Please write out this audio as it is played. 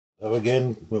Hello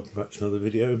again, welcome back to another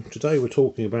video. Today we're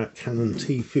talking about Canon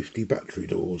T50 battery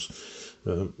doors.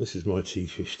 This is my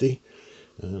T50,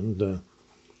 and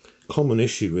common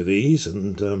issue with these,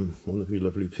 and one of you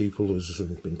lovely people has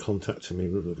been contacting me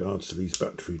with regards to these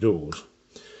battery doors.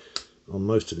 On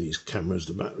most of these cameras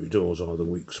the battery doors are the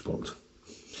weak spot.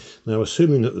 Now,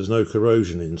 assuming that there's no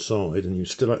corrosion inside and you've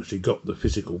still actually got the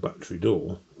physical battery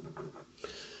door,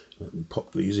 let me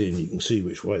pop these in, you can see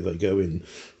which way they go in.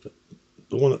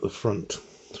 The one at the front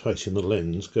facing the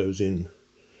lens goes in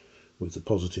with the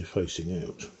positive facing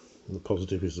out, and the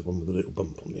positive is the one with the little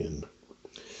bump on the end,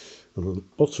 and the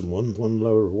bottom one, the one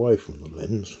lower away from the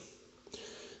lens,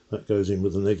 that goes in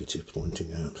with the negative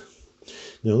pointing out.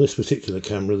 Now on this particular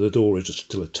camera the door is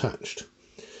still attached,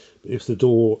 but if the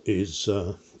door is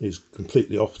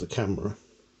completely off the camera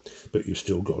but you've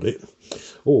still got it,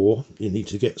 or you need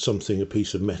to get something, a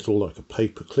piece of metal like a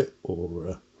paper clip,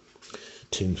 or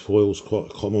tin foil is quite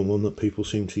a common one that people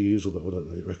seem to use, although I don't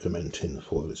really recommend tin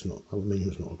foil. It's not,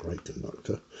 aluminium is not a great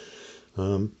conductor.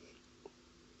 On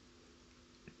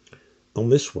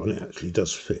this one it actually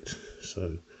does fit.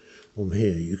 So on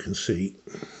here you can see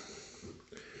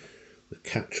the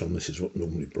catch on this is what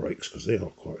normally breaks, because they are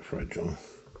quite fragile.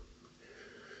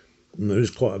 And there is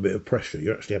quite a bit of pressure.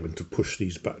 You're actually having to push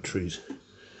these batteries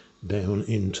down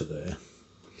into there.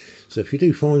 So if you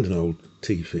do find an old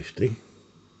T50,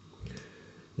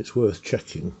 it's worth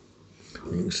checking.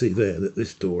 You can see there that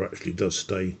this door actually does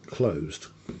stay closed.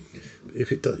 But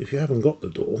if you haven't got the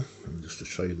door, and just to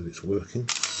show you that it's working,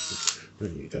 there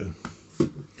you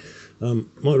go.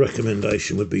 My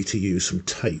recommendation would be to use some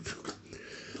tape.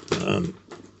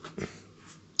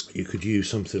 You could use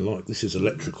something like, this is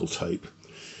electrical tape,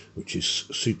 which is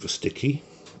super sticky.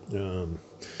 That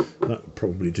would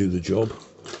probably do the job.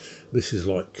 This is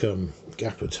like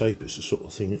gaffer tape. It's the sort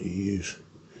of thing that you use.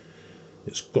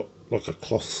 It's got like a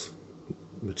cloth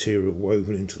material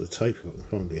woven into the tape. I can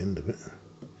find the end of it.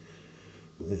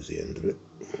 There's the end of it.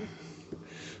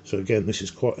 So again, this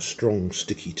is quite a strong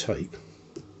sticky tape.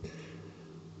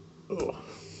 Oh.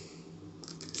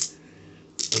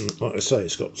 And like I say,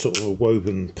 it's got sort of a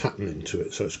woven pattern into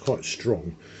it, so it's quite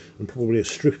strong. And probably a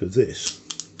strip of this,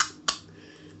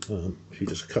 if you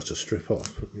just cut a strip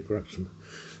off, let me grab some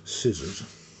scissors.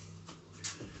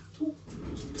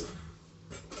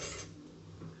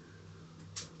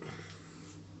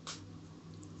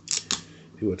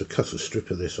 If you were to cut a strip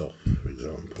of this off, for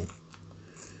example,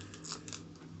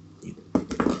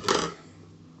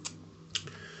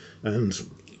 and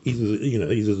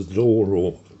either the door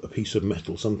or a piece of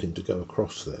metal, something to go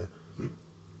across there.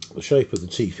 The shape of the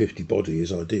T50 body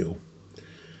is ideal.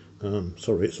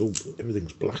 Sorry,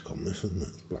 everything's black on this, isn't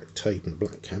it? Black tape and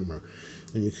black camera,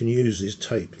 and you can use this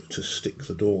tape to stick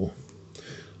the door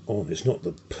on. It's not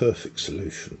the perfect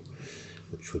solution,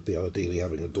 which would be ideally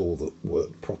having a door that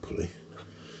worked properly.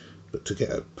 But to get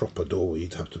a proper door,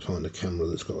 you'd have to find a camera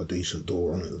that's got a decent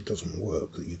door on it that doesn't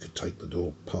work, that you could take the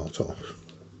door part off.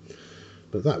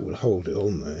 But that would hold it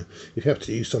on there. If you have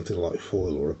to use something like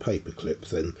foil or a paper clip,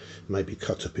 then maybe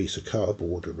cut a piece of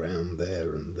cardboard around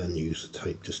there and then use the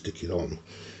tape to stick it on.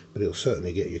 But it'll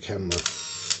certainly get your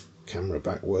camera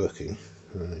back working.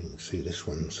 You can see this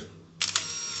one's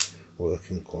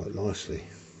working quite nicely.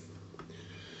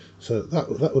 So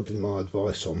that would be my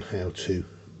advice on how to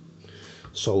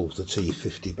solve the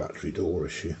T50 battery door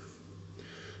issue.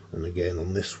 And again,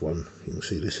 on this one, you can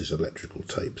see this is electrical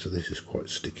tape, so this is quite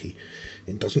sticky.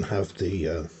 It doesn't have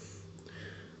the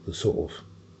sort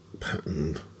of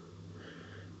pattern.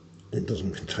 It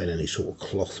doesn't contain any sort of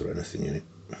cloth or anything in it.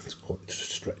 It's quite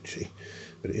stretchy,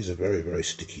 but it is a very, very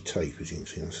sticky tape. As you can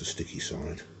see, that's the sticky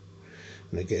side.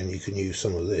 And again, you can use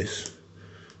some of this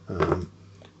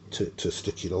to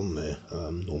stick it on there,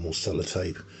 normal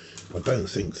sellotape. I don't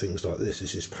think things like this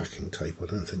is packing tape. I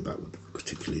don't think that would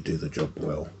particularly do the job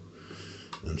well.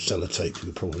 And sellotape,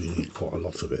 you probably need quite a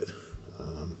lot of it.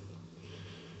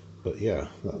 But yeah,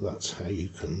 that's how you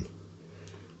can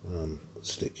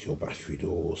stick your battery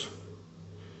doors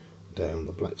down.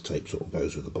 The black tape sort of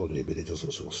goes with the body, but it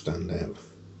doesn't sort of stand out.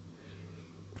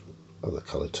 Other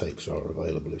coloured tapes are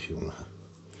available if you want to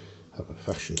have a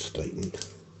fashion statement.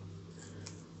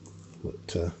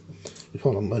 But you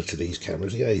find on most of these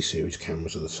cameras, the A series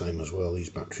cameras are the same as well.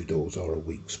 These battery doors are a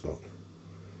weak spot.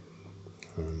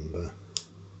 And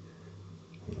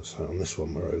so on this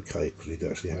one we're okay, because we do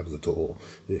actually have the door.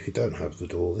 If you don't have the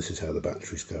door, this is how the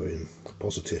batteries go in.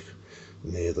 Positive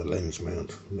near the lens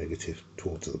mount, negative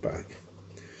towards the back.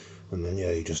 And then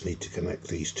yeah, you just need to connect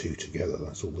these two together.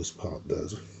 That's all this part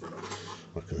does.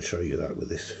 I can show you that with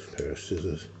this pair of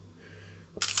scissors.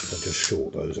 I just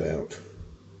short those out.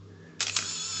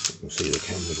 You can see the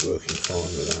camera's working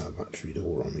fine without a battery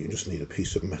door on. You just need a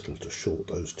piece of metal to short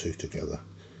those two together,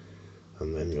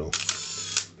 and then your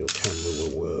camera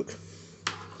will work.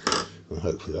 And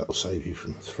hopefully that will save you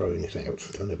from throwing it out.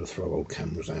 Don't ever throw old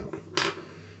cameras out.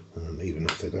 Even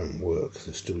if they don't work,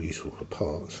 they're still useful for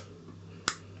parts.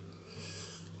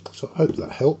 So I hope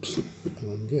that helps.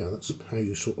 And yeah, that's how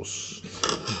you sort of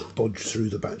bodge through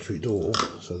the battery door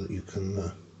so that you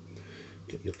can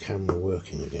get your camera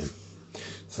working again.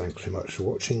 Thanks very much for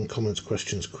watching. Comments,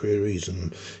 questions, queries,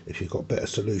 and if you've got better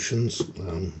solutions,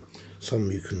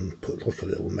 some you can put like a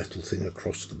little metal thing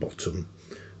across the bottom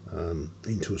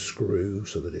into a screw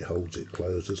so that it holds it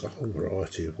closed. There's a whole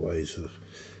variety of ways of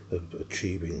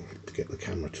achieving to get the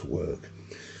camera to work.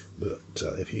 But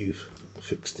if you've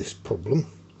fixed this problem,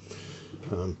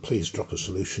 please drop a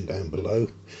solution down below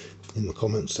in the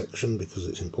comments section, because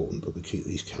it's important that we keep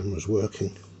these cameras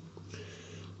working.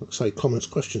 Like I say, comments,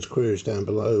 questions, queries down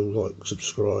below, like,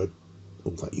 subscribe,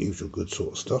 all that usual good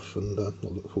sort of stuff, and I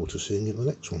look forward to seeing you in the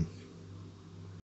next one.